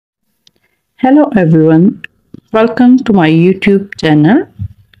Hello everyone, welcome to my YouTube channel.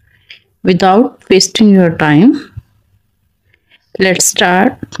 Without wasting your time, let's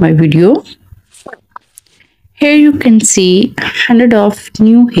start my video. Here you can see hundred of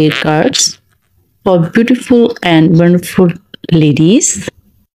new haircuts for beautiful and wonderful ladies.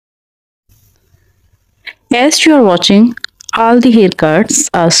 As you are watching, all the haircuts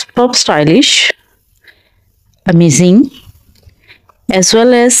are superb stylish, amazing, as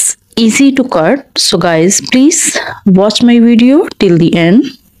well as easy to cut. So guys, please watch my video till the end.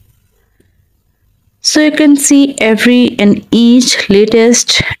 So you can see every and each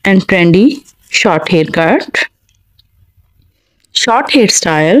latest and trendy short haircut, short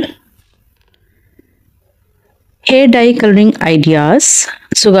hairstyle, hair dye coloring ideas.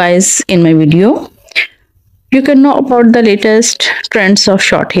 So guys, in my video, you can know about the latest trends of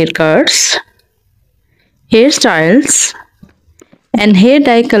short haircuts, hairstyles, and hair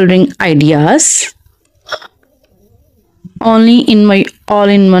dye coloring ideas only in my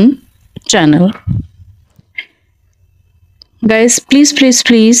all-in-one channel. Guys, please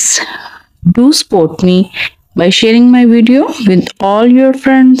do support me by sharing my video with all your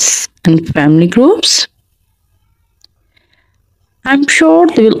friends and family groups. I'm sure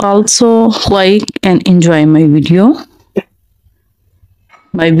they will also like and enjoy my video.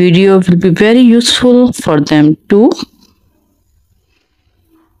 My video will be very useful for them too.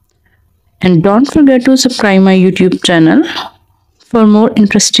 And don't forget to subscribe my YouTube channel for more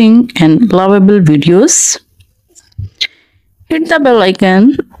interesting and lovable videos. Hit the bell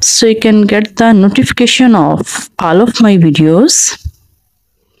icon so you can get the notification of all of my videos.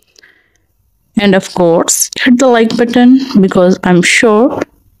 And of course, hit the like button because I'm sure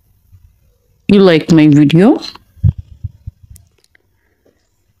you like my video.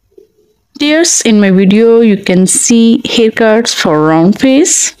 Here's in my video, you can see haircuts for round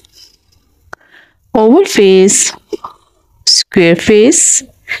face, oval face, square face,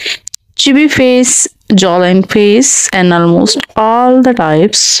 chubby face, jawline face, and almost all the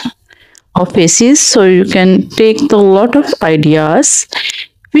types of faces. So you can take the lot of ideas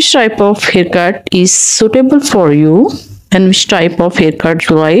which type of haircut is suitable for you and which type of haircut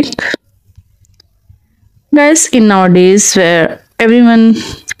you like. Guys, in nowadays where everyone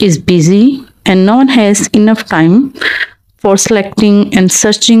is busy and no one has enough time for selecting and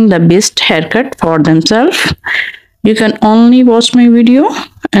searching the best haircut for themselves, you can only watch my video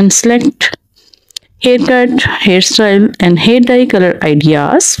and select haircut, hairstyle, and hair dye color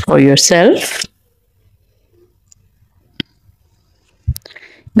ideas for yourself.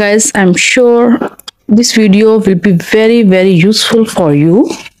 Guys, I'm sure this video will be very useful for you.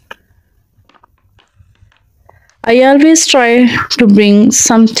 I always try to bring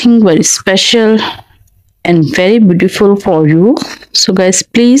something very special and very beautiful for you. So guys,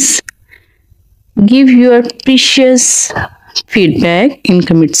 please give your precious feedback in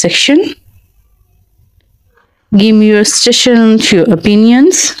comment section. Give me your suggestions, your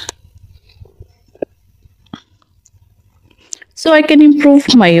opinions, so I can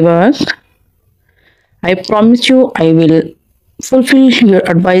improve my work. I promise you I will fulfill your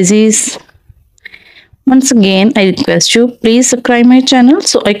advices. Once again, I request you, please subscribe my channel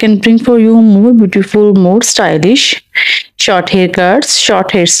so I can bring for you more beautiful, more stylish short haircuts, short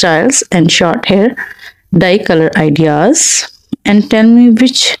hairstyles, and short hair dye color ideas. And tell me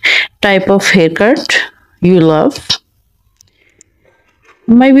which type of haircut you love.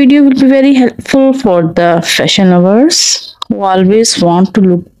 My video will be very helpful for the fashion lovers who always want to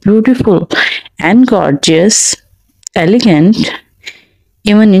look beautiful and gorgeous, elegant,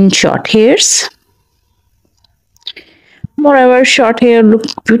 even in short hairs. Moreover, short hair look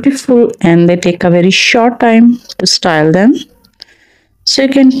beautiful and they take a very short time to style them. So you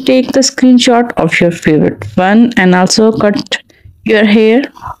can take the screenshot of your favorite one and also cut your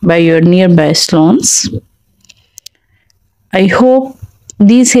hair by your nearby salons. I hope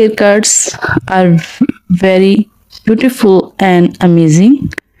these haircuts are very beautiful and amazing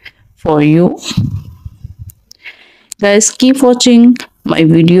for you. Guys, keep watching my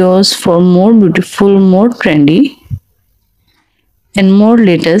videos for more beautiful, more trendy, and more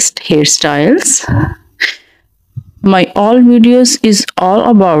latest hairstyles. My all videos is all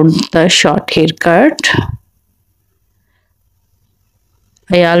about the short haircut.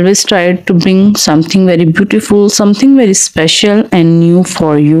 I always try to bring something very beautiful, something very special and new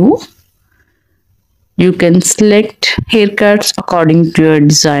for you. You can select haircuts according to your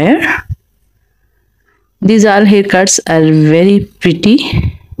desire. These all haircuts are very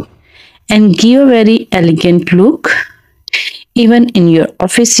pretty and give a very elegant look even in your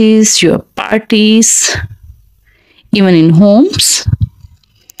offices, your parties, even in homes.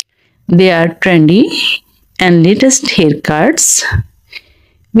 They are trendy and latest haircuts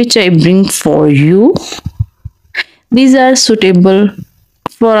which I bring for you. These are suitable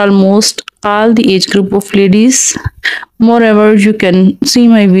for almost all the age group of ladies. Moreover, you can see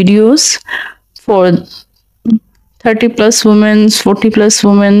my videos for 30 plus women, 40 plus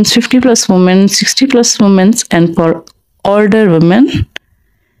women, 50 plus women, 60 plus women, and for older women.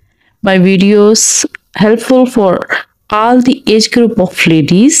 My videos helpful for all the age group of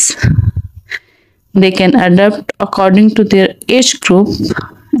ladies. They can adapt according to their age group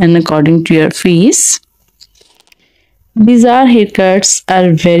and according to your face. These are haircuts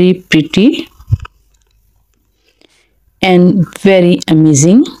are very pretty and very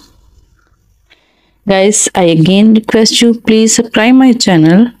amazing. Guys, I again request you, please subscribe my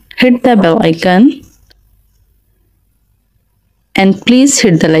channel, hit the bell icon, and please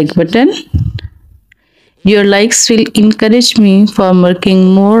hit the like button. Your likes will encourage me for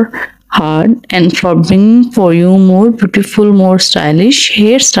working more hard and for bringing for you more beautiful, more stylish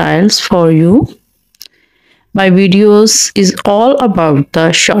hairstyles for you. My videos is all about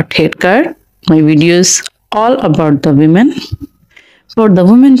the short haircut. My videos all about the women. For the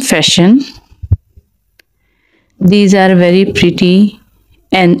women fashion, these are very pretty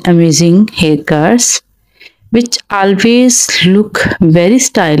and amazing haircuts which always look very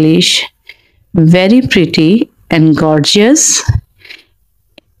stylish, very pretty and gorgeous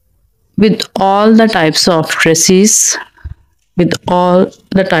with all the types of dresses, with all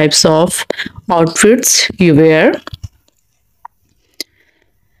the types of outfits you wear.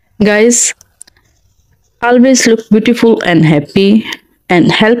 Guys, always look beautiful and happy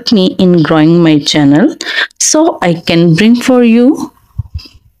and help me in growing my channel so I can bring for you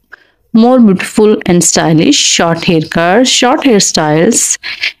more beautiful and stylish short haircuts, short hairstyles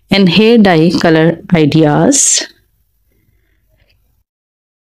and hair dye color ideas.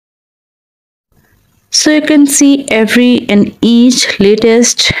 So you can see every and each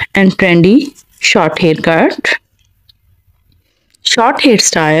latest and trendy short haircut, short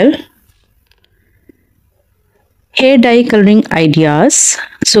hairstyle, hair dye coloring ideas.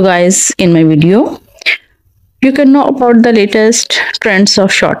 So guys, in my video, you can know about the latest trends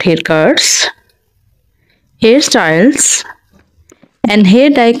of short haircuts, hairstyles, and hair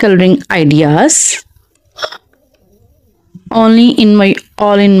dye coloring ideas only in my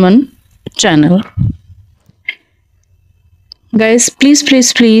all-in-one channel. Guys, please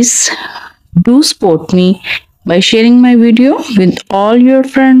do support me by sharing my video with all your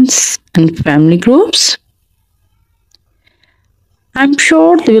friends and family groups. I'm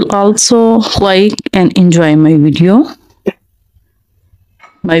sure they will also like and enjoy my video.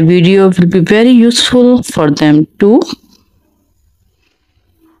 My video will be very useful for them too.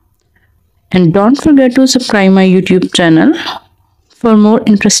 And don't forget to subscribe my YouTube channel for more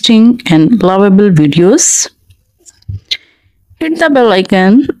interesting and lovable videos. Hit the bell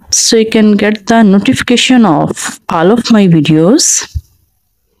icon so you can get the notification of all of my videos.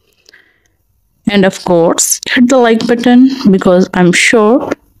 And of course, hit the like button because I'm sure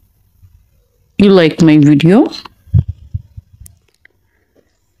you like my video.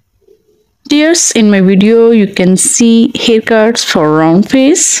 Dears, in my video, you can see haircuts for round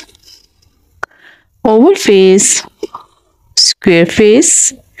face, oval face, square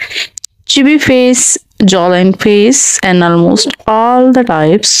face, chubby face, jawline face, and almost all the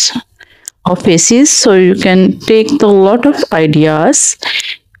types of faces. So you can take a lot of ideas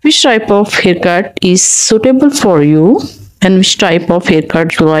which type of haircut is suitable for you and which type of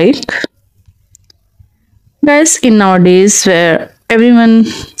haircut you like. Guys, in nowadays where everyone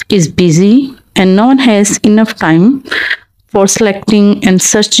is busy and no one has enough time for selecting and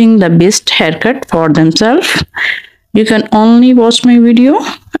searching the best haircut for themselves, you can only watch my video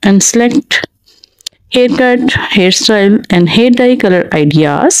and select haircut, hairstyle and hair dye color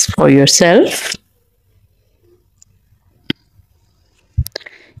ideas for yourself.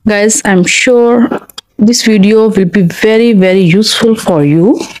 Guys, I'm sure this video will be very useful for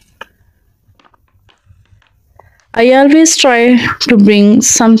you. I always try to bring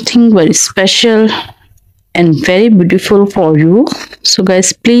something very special and very beautiful for you. So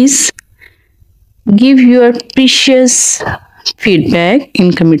guys, please give your precious feedback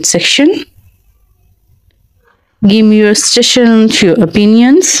in comment section. Give me your suggestions, your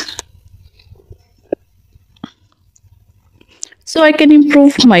opinions, so I can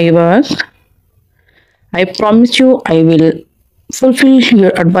improve my work. I promise you I will fulfill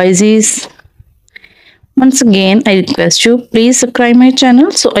your advices. Once again, I request you, please subscribe my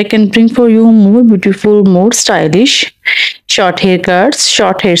channel so I can bring for you more beautiful, more stylish short haircuts,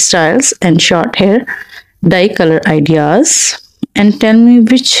 short hairstyles and short hair dye color ideas. And tell me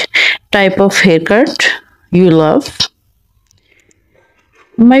which type of haircut you love.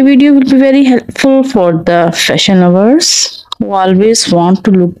 My video will be very helpful for the fashion lovers who always want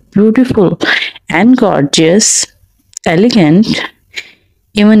to look beautiful and gorgeous, elegant,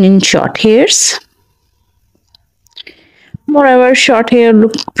 even in short hairs. Moreover, short hair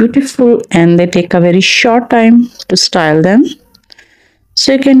look beautiful and they take a very short time to style them.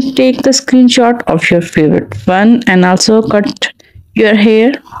 So you can take the screenshot of your favorite one and also cut your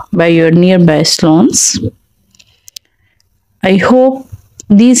hair by your nearby salons. I hope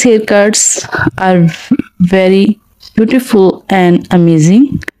these haircuts are very beautiful and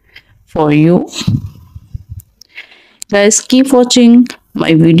amazing for you. Guys, keep watching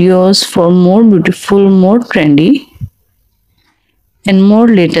my videos for more beautiful, more trendy and more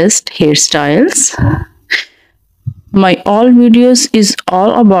latest hairstyles. My all videos is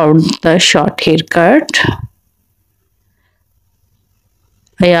all about the short haircut.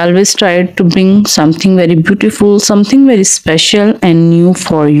 I always try to bring something very beautiful, something very special and new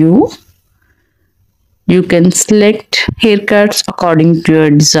for you. You can select haircuts according to your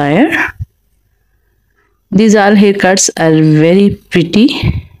desire. These all haircuts are very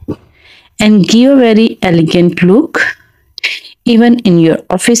pretty and give a very elegant look even in your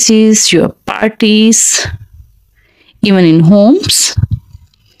offices, your parties, even in homes.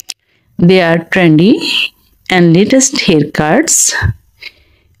 They are trendy and latest haircuts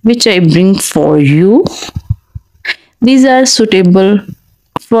which I bring for you. These are suitable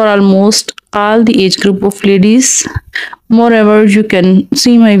for almost all the age group of ladies. Moreover, you can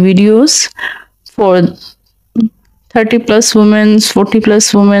see my videos for 30 plus women, 40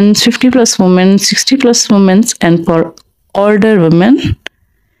 plus women, 50 plus women, 60 plus women, and for older women.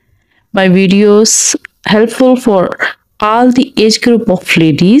 My videos helpful for all the age group of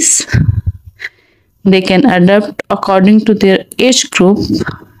ladies. They can adapt according to their age group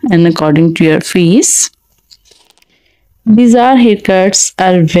and according to your face. These are haircuts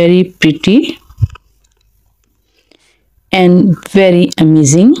are very pretty and very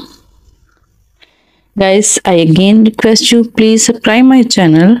amazing. Guys, I again request you, please subscribe my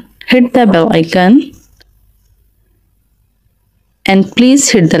channel, hit the bell icon and please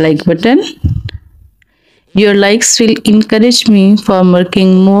hit the like button. Your likes will encourage me for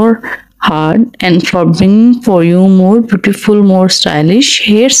working more hard and for bringing for you more beautiful, more stylish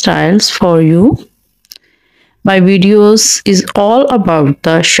hairstyles for you. My videos is all about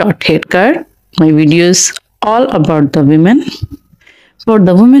the short haircut. My videos all about the women. For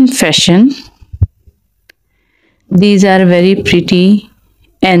the women fashion, these are very pretty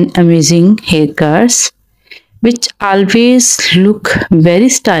and amazing haircuts which always look very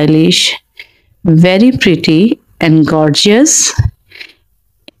stylish, very pretty and gorgeous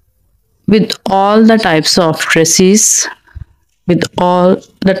with all the types of dresses, with all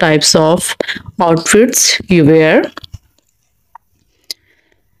the types of outfits you wear.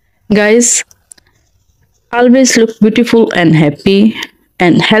 Guys, always look beautiful and happy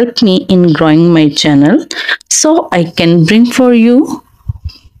and help me in growing my channel so I can bring for you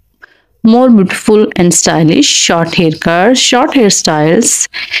more beautiful and stylish short haircuts, short hairstyles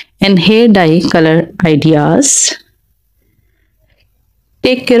and hair dye color ideas.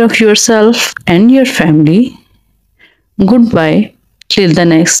 Take care of yourself and your family. Goodbye till the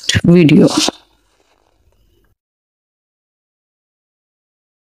next video.